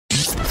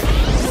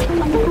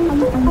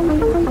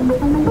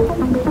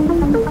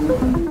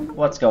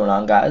What's going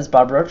on, guys?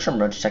 Bob Roche from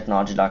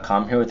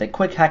RocheTechnology.com here with a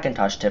quick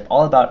Hackintosh tip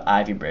all about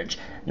Ivy Bridge.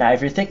 Now,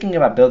 if you're thinking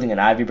about building an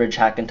Ivy Bridge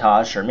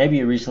Hackintosh, or maybe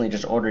you recently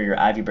just ordered your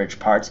Ivy Bridge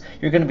parts,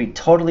 you're going to be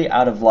totally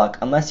out of luck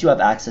unless you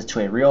have access to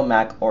a real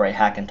Mac or a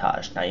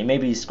Hackintosh. Now, you may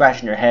be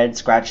scratching your head,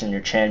 scratching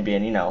your chin,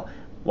 being,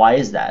 why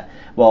is that?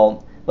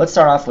 Well, let's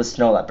start off with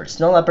Snow Leopard.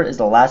 Snow Leopard is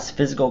the last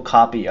physical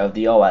copy of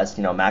the OS,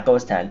 Mac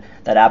OS X,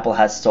 that Apple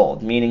has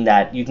sold, meaning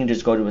that you can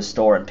just go to a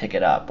store and pick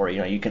it up, or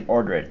you can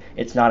order it.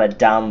 It's not a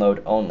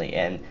download only,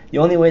 and the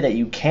only way that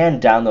you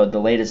can download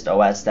the latest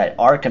OS that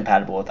are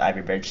compatible with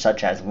Ivy Bridge,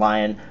 such as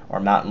Lion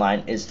or Mountain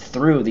Lion, is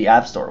through the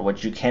App Store,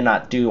 which you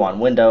cannot do on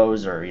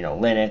Windows or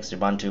Linux,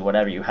 Ubuntu,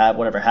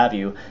 whatever have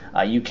you.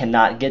 You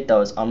cannot get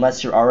those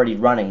unless you're already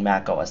running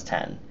Mac OS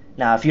X.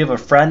 Now, if you have a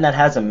friend that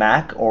has a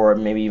Mac or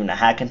maybe even a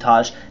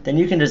Hackintosh, then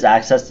you can just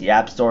access the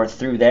App Store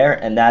through there,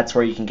 and that's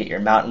where you can get your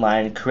Mountain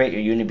Lion, create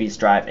your Unibeast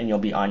drive, and you'll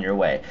be on your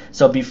way.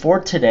 So before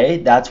today,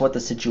 that's what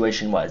the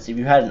situation was. If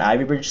you had an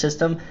Ivy Bridge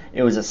system,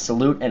 it was a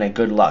salute and a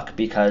good luck,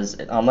 because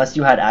unless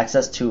you had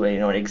access to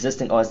an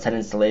existing OS X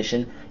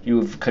installation,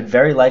 you could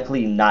very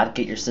likely not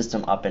get your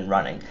system up and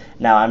running.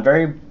 Now, I'm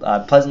very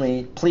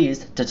pleasantly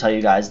pleased to tell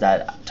you guys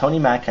that Tony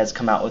Mac has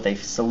come out with a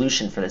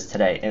solution for this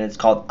today, and it's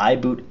called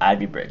iBoot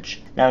Ivy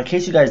Bridge. Now, in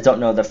case you guys don't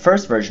know, the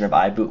first version of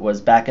iBoot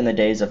was back in the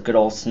days of good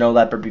old Snow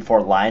Leopard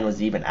before Lion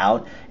was even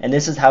out, and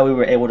this is how we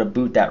were able to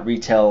boot that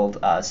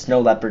retailed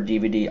Snow Leopard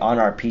DVD on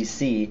our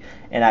PC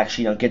and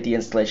actually get the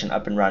installation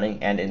up and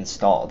running and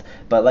installed.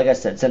 But like I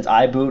said, since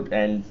iBoot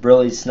and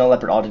really Snow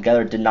Leopard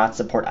altogether did not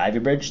support Ivy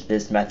Bridge,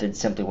 this method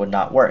simply would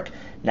not work.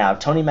 Now,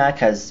 Tony Mac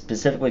has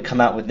specifically come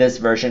out with this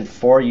version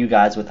for you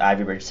guys with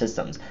Ivy Bridge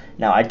systems.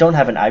 Now, I don't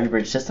have an Ivy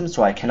Bridge system,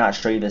 so I cannot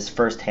show you this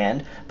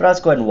firsthand, but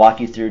let's go ahead and walk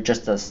you through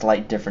just the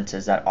slight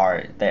differences that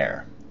are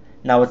there.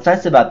 Now, what's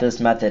nice about this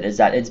method is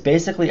that it's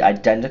basically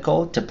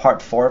identical to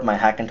part 4 of my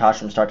Hackintosh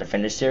from start to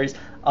finish series,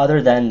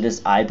 other than this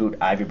iBoot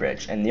Ivy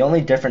Bridge. And the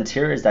only difference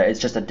here is that it's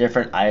just a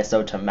different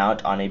ISO to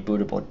mount on a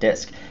bootable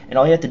disk. And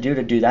all you have to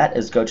do that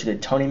is go to the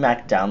Tony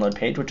Mac download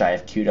page, which I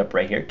have queued up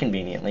right here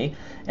conveniently,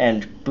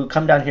 and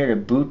come down here to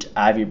boot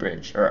Ivy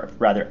Bridge, or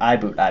rather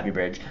iBoot Ivy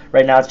Bridge.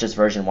 Right now it's just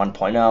version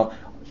 1.0,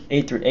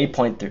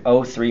 8.03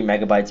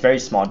 megabytes, very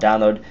small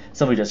download.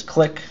 Simply just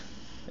click,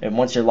 and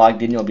once you're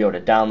logged in, you'll be able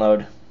to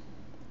download.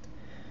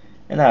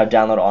 And that'll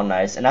download all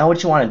nice. And now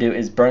what you want to do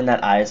is burn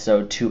that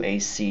ISO to a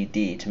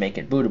CD to make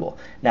it bootable.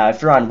 Now,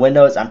 if you're on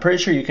Windows, I'm pretty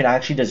sure you can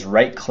actually just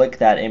right-click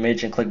that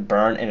image and click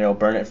burn, and it'll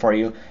burn it for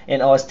you.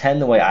 In OS X,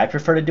 the way I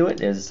prefer to do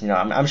it is,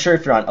 I'm sure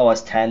if you're on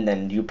OS X,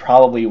 then you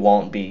probably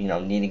won't be,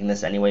 needing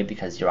this anyway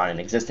because you're on an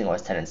existing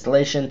OS X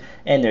installation.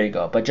 And there you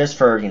go. But just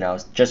for,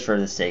 just for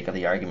the sake of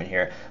the argument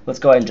here, let's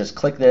go ahead and just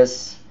click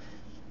this.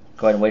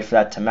 Go ahead and wait for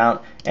that to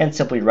mount, and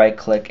simply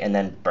right-click and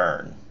then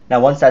burn. Now,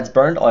 once that's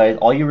burned,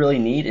 all you really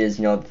need is,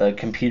 the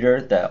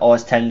computer, the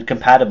OS X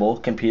compatible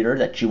computer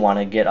that you want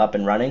to get up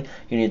and running.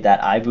 You need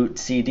that iBoot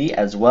CD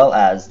as well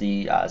as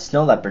the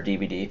Snow Leopard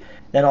DVD.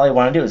 Then all you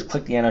want to do is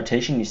click the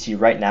annotation you see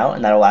right now,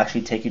 and that will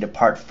actually take you to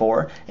part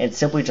 4, and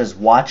simply just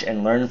watch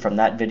and learn from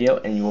that video,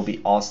 and you will be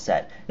all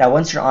set. Now,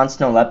 once you're on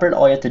Snow Leopard,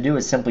 all you have to do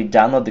is simply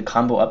download the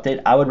combo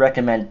update. I would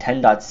recommend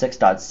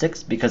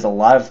 10.6.6 because a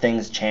lot of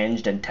things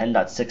changed in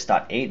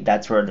 10.6.8.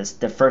 That's where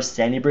the first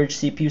Sandy Bridge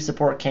CPU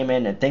support came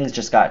in, and things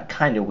just got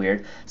kind of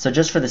weird. So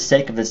just for the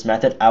sake of this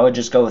method, I would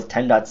just go with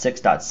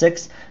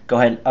 10.6.6. Go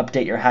ahead and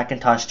update your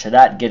Hackintosh to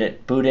that, get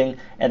it booting,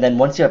 and then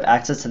once you have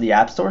access to the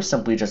App Store,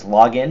 simply just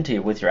log in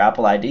with your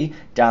Apple ID,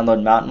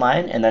 download Mountain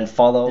Lion, and then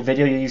follow the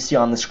video you see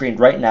on the screen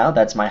right now.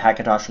 That's my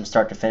Hackintosh from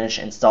start to finish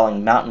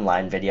installing Mountain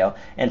Lion video,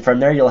 and from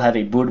there you'll have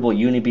a bootable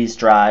Unibeast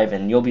drive,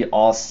 and you'll be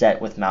all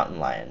set with Mountain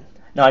Lion.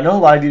 Now, I know a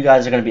lot of you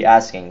guys are going to be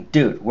asking,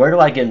 dude, where do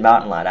I get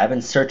Mountain Lion? I've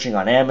been searching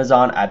on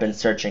Amazon, I've been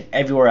searching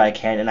everywhere I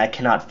can, and I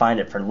cannot find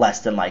it for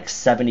less than like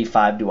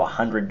 $75 to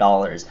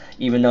 $100,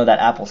 even though that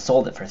Apple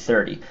sold it for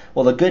 $30.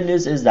 Well, the good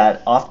news is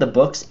that off the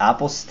books,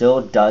 Apple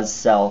still does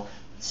sell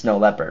Snow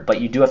Leopard,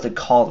 but you do have to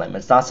call them.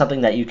 It's not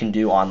something that you can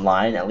do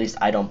online, at least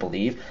I don't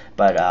believe,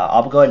 but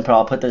I'll go ahead and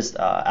I'll put this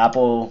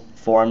Apple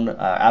forum,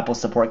 Apple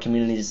support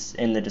communities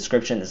in the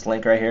description, this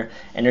link right here,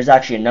 and there's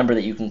actually a number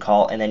that you can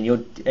call, and then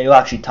you'll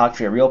actually talk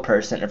to a real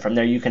person, and from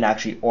there you can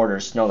actually order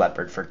Snow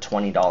Leopard for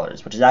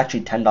 $20, which is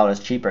actually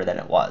 $10 cheaper than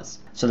it was.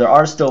 So there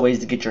are still ways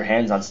to get your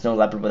hands on Snow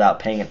Leopard without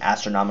paying an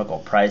astronomical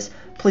price.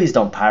 Please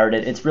don't pirate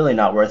it. It's really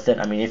not worth it.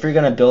 I mean, if you're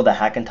going to build a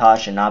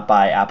Hackintosh and not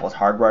buy Apple's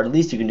hardware, at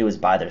least you can do is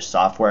buy their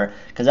software,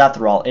 because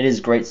after all, it is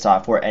great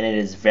software and it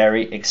is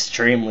very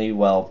extremely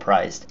well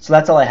priced. So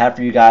that's all I have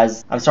for you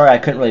guys. I'm sorry I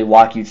couldn't really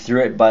walk you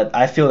through it, but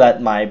I feel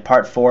that my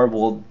part 4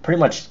 will pretty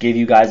much give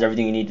you guys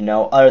everything you need to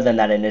know other than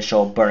that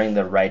initial burning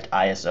the right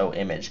ISO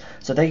image.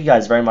 So thank you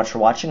guys very much for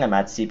watching. I'm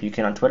at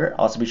CPUKin on Twitter.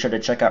 Also be sure to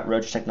check out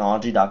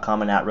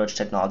RocheTechnology.com and at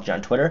RocheTechnology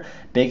on Twitter.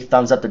 Big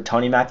thumbs up to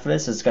Tony Mac for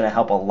this. It's going to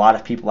help a lot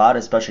of people out,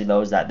 especially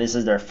those that this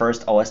is their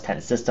first OS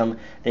X system.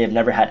 They have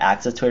never had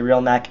access to a real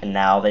Mac, and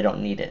now they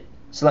don't need it.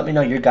 So let me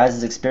know your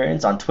guys'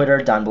 experience on Twitter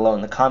down below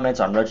in the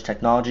comments on Roche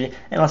Technology,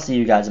 and I'll see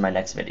you guys in my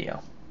next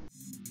video.